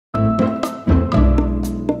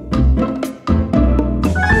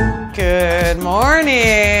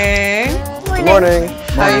Morning.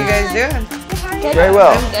 How are you guys doing? Good. Very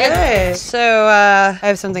well. Good. So I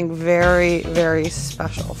have something very, very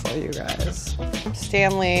special for you guys.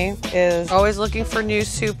 Stanley is always looking for new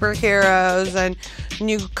superheroes and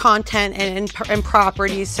new content and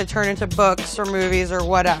properties to turn into books or movies or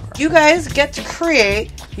whatever. You guys get to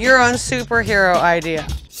create your own superhero idea.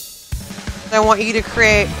 I want you to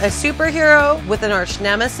create a superhero with an arch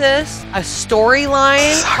nemesis, a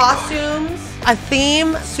storyline, costumes, a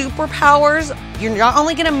theme, superpowers. You're not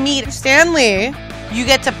only gonna meet Stanley, you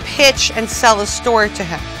get to pitch and sell a story to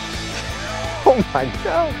him. Oh my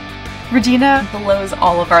God. Regina blows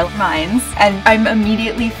all of our minds, and I'm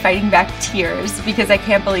immediately fighting back tears because I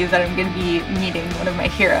can't believe that I'm going to be meeting one of my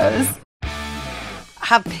heroes.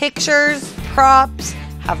 Have pictures, props,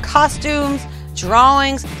 have costumes,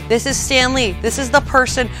 drawings. This is Stanley. This is the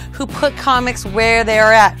person who put comics where they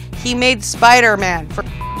are at. He made Spider-Man.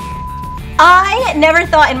 I never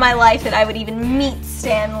thought in my life that I would even meet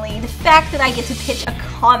Stanley. The fact that I get to pitch a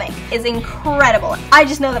comic is incredible. I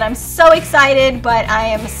just know that I'm so excited, but I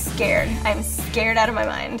am scared. I'm scared out of my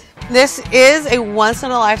mind. This is a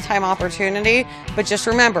once-in-a-lifetime opportunity, but just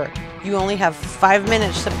remember, you only have 5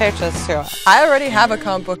 minutes to pitch this to us. I already have a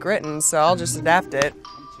comic book written, so I'll just adapt it.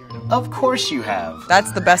 Of course you have.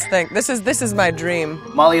 That's the best thing. This is my dream.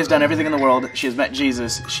 Molly has done everything in the world. She has met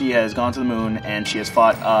Jesus, she has gone to the moon, and she has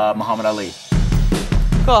fought Muhammad Ali.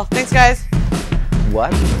 Cool. Thanks, guys.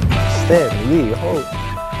 What? Stanley,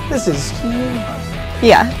 oh, this is huge.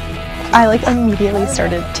 Yeah, I immediately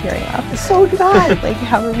started tearing up. So did I.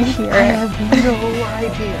 How are we here? I have no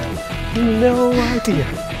idea. No idea.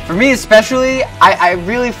 For me especially, I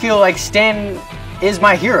really feel like Stan is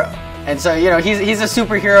my hero. And so, you know, he's a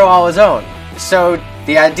superhero all his own. So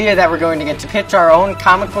the idea that we're going to get to pitch our own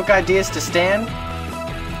comic book ideas to Stan,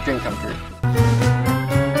 dream come true.